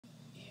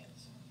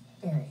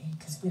Barry,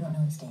 because we don't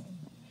know his name.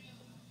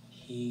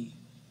 He's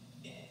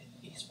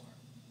smart.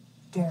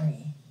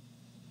 Barry.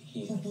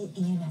 He beat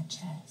Ian at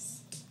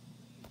chess.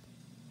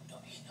 No,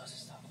 he knows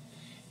his stuff.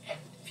 And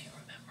if you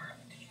remember,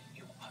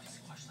 you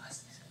obviously watched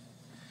last season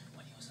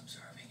when he was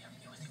observing him.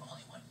 He was the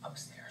only one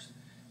upstairs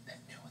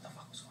that knew what the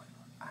fuck was going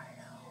on. I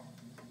know.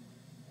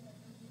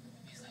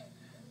 He's like,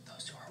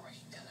 those two are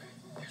working together.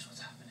 Here's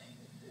what's happening.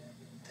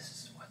 This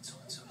is what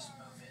so-and-so's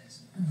move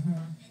is.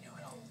 Mm-hmm. He knew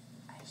it all.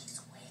 He's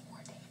way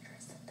more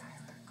dangerous than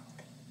Tyler and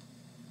Cody.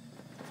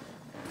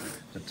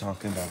 They're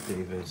talking about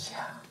David.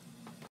 Yeah.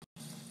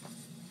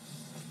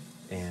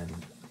 And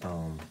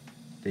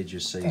they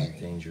just say he's a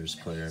dangerous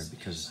player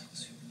because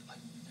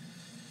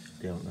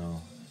they don't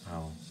know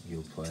how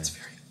he'll play. It's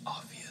very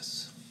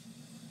obvious.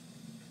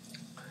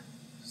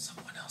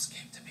 Someone else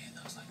came to me and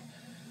I was like,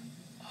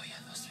 oh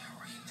yeah, those three are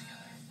working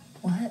together.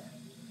 What?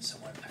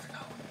 Someone, I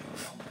forgot who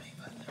told me,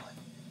 but they're like,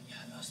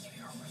 yeah, those three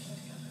are working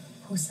together.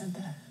 Who said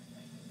that?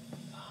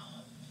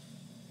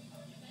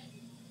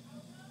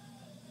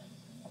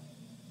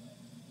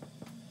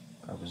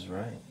 I was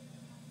right.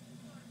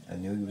 I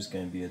knew he was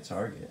going to be a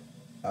target.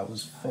 I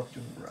was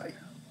fucking right.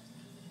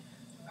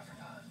 I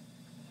forgot.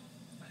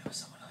 But it was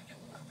someone like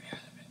we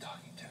hadn't been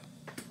talking to.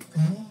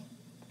 Really?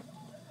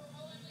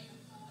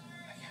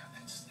 I can't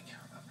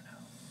remember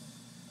now.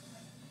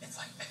 It's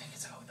like, I think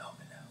it's out and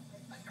open now.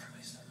 Like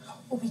everybody's started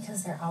talking. Well,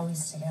 because they're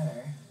always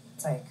together.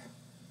 It's like...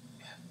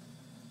 Yeah.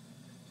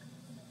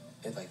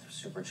 It's like they're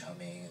super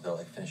chummy. They're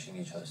like finishing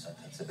each other's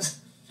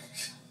sentences.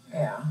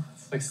 Yeah.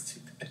 It's like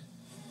stupid.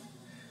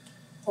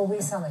 Well,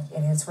 we sound like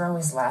idiots. We're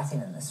always laughing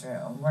in this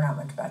room. We're not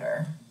much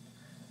better.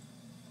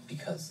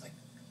 Because, like,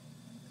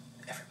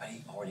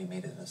 everybody already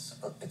made it in this.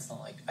 It's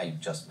not like I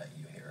just met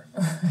you here.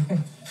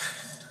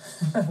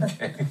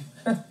 Okay.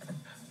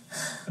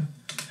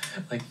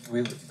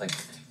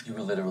 You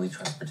were literally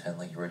trying to pretend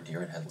like you were a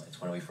deer in headlights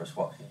when we first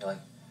walked in. You're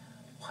like,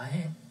 what?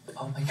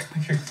 Oh my god,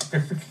 you're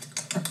here.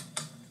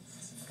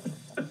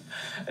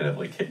 And I'm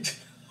like, hey, Janelle,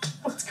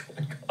 what's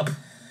going on?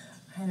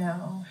 I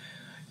know.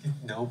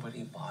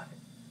 Nobody bought it.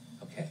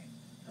 Okay,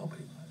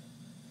 nobody bought it.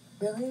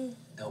 Really?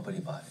 Nobody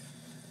bought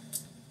it.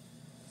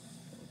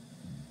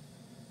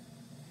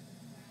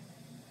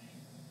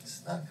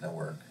 It's not gonna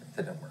work. It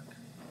didn't work.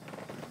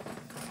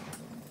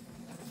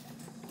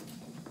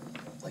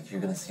 Like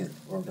you're gonna see,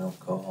 we're gonna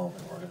go home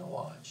and we're gonna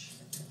watch.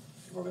 And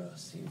we're gonna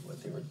see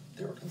what they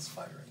were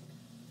conspiring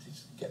to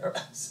just get our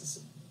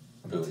asses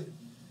booted.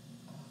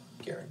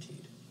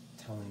 Guaranteed.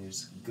 I'm telling you,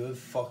 it's a good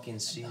fucking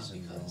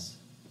season, bro. Because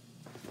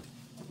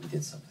we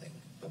did something,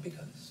 but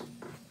because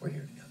we're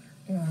here together.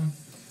 Yeah.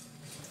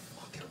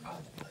 They were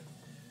probably like,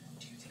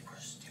 do you think we're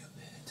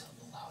stupid to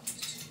allow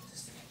these two to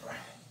stay together?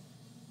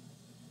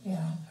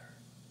 Yeah.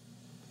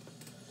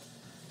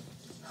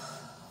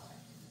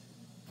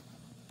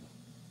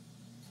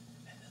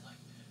 And then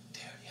like,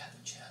 they already had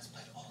the chance,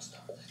 played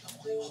All-Star. Like the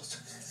only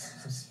All-Star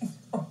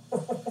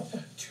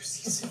 2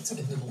 seasons in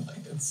the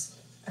Alliance.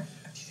 Do you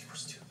think we're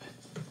stupid?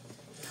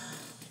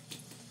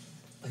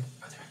 Like,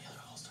 are there any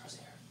other All-Stars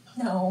here?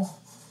 No.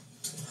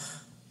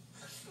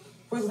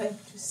 We're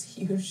like just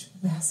huge,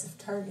 massive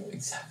targets.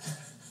 Exactly.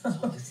 So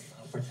let's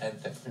not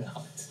pretend that we're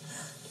not.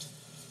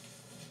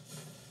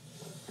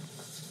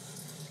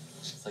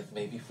 It's like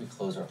maybe if we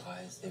close our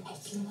eyes, they will. I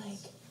feel like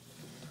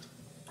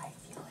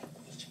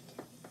we should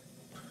get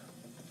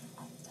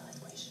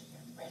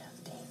rid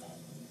of David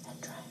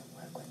and try and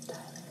work with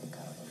Tyler and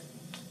Cody.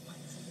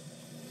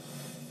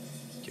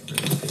 Get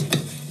rid of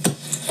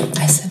David.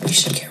 I said we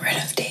should get rid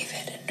of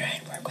David and try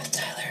and work with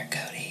Tyler and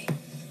Cody.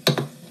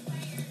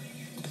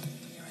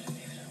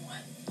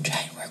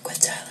 Try and work with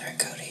Tyler and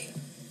Cody.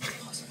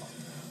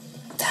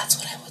 That's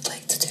what I would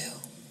like to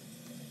do.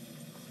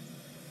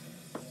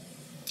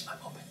 I'm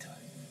open to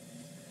it.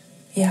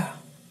 Yeah.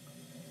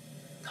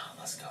 Not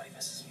unless Cody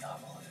pisses me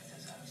off, I'll live with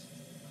his ass.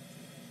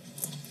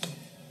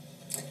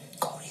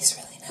 Cody's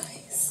really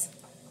nice.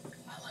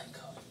 I like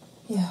Cody.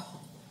 Yeah.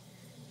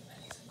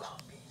 And he's a calm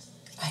beast.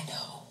 I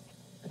know.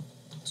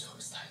 So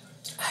is Tyler.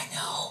 I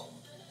know.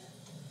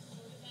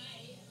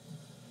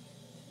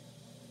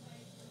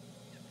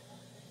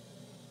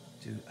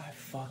 Dude, I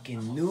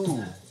fucking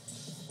knew.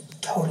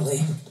 Totally.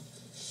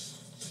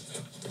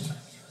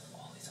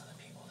 All these other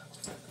people that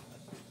we're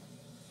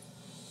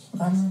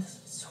friendly with.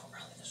 It's so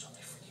early, there's so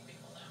many freaking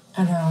people now.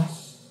 I know.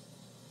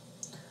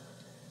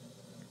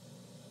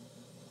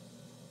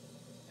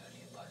 Who do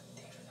you put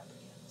David up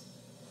against?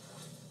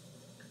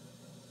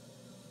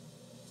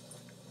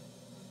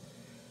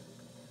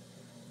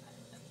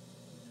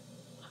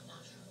 I'm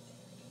not sure if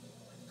David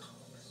can win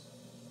comps.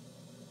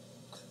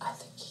 I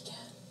think he can.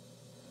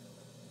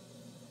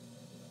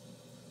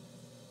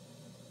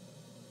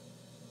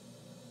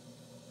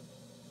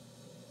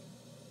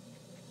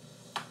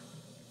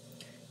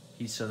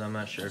 He said, I'm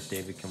not sure if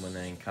David can win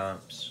any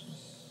comps.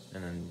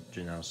 And then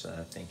Janelle said,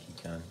 I think he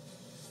can. When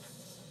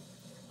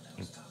I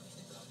was talking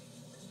to Cody,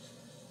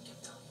 he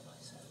kept telling me what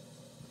he said.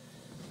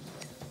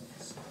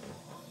 It's a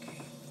long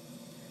game.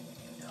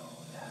 You know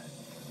that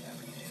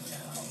whatever you do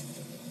now,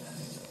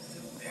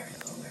 very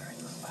little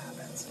will happen.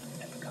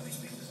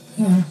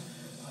 Yeah.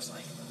 I was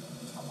like,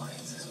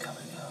 alliances come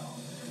and go,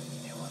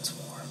 new ones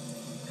form,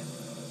 and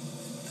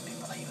the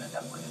people that you end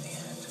up with in the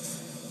end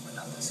were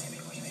not the same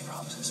people you made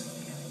promises in the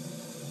beginning.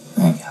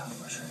 Right. Yeah,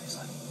 for sure. He's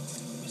like,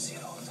 we see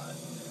it all the time.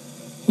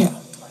 Yeah.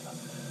 Like,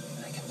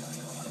 and I kept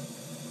telling him,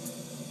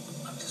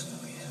 I'm just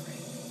gonna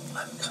reiterate.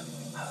 I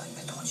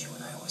told you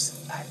when I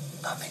had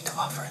nothing to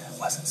offer and it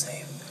wasn't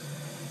safe.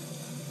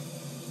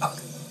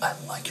 I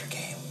like your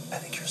game.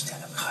 I think you're a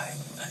stand-up guy.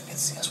 I can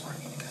see us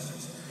working together.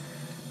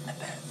 And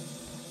then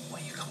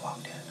when you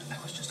walked in, I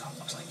was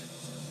like,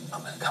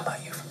 I'm gonna come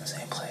at you from the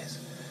same place.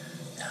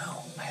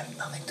 Now I have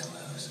nothing to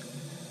lose.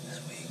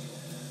 This week,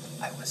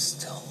 I would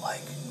still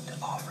like to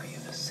offer you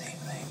the same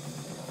thing.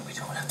 We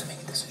don't have to make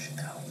a decision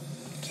now.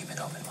 Keep an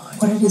open mind.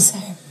 What did he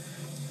say?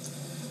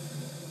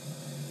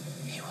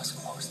 He was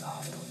closed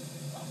off the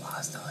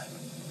last time.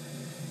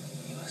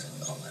 He was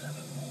a little bit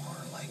more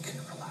like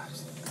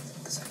relaxed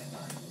the second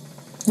time.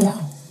 Yeah.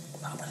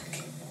 I'm gonna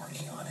keep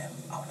working on him.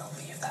 I want to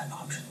leave that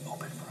option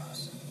open for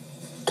us.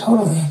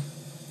 Totally.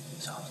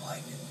 So I'm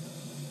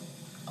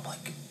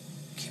like,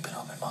 keep an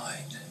open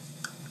mind.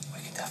 We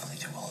can definitely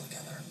do well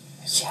together.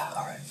 Yeah.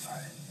 All right.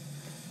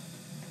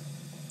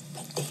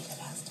 But David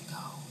has to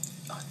go.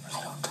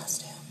 I don't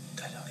trust him.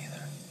 I don't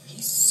either.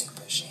 He's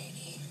super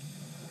shady.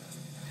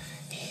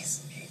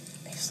 He's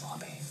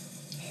sloppy.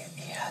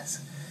 He has.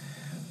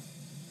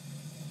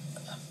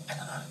 I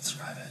don't know how to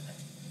describe it.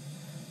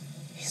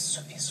 He's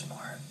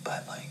smart,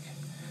 but like,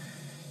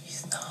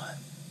 he's not.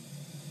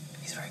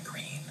 He's very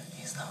green.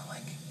 He's not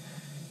like.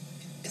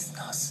 It's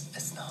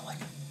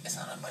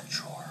not a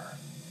mature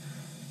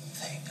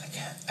thing.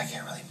 I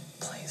can't really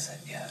place it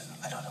yet.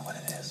 I don't know what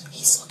it is.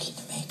 He's looking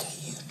to make a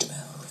huge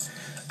move.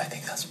 I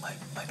think that's might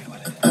be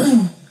what it is.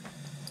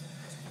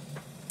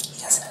 He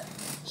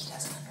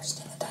doesn't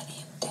understand the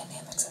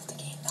dynamics of the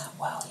game that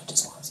well. He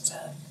just wants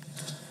to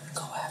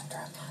go after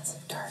a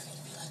massive target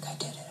and be like, I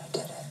did it.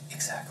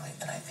 Exactly,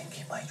 and I think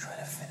he might try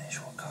to finish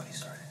what Cody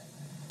started.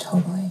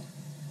 Totally.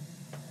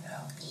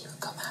 Yeah. He would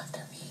come after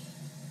me.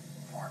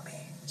 For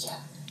me.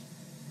 Yeah.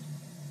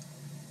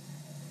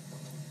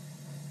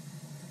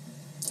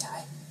 Yeah,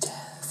 I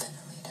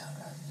definitely don't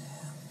trust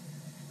him.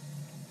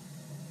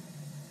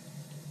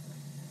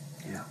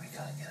 Yeah, we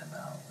gotta get him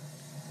out.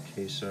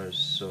 Kaysar is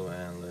so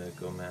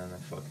analytical, man. I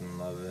fucking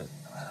love it.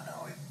 I don't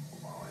know. We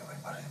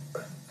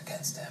put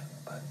against him,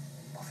 but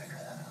we'll figure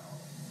that out.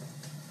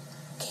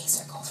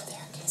 Kaysar, go over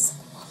there in case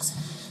someone walks in.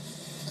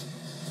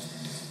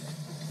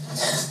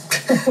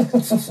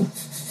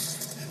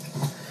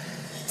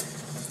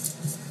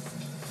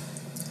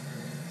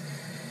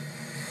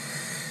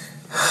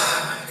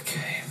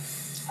 Okay.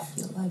 I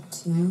feel like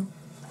too.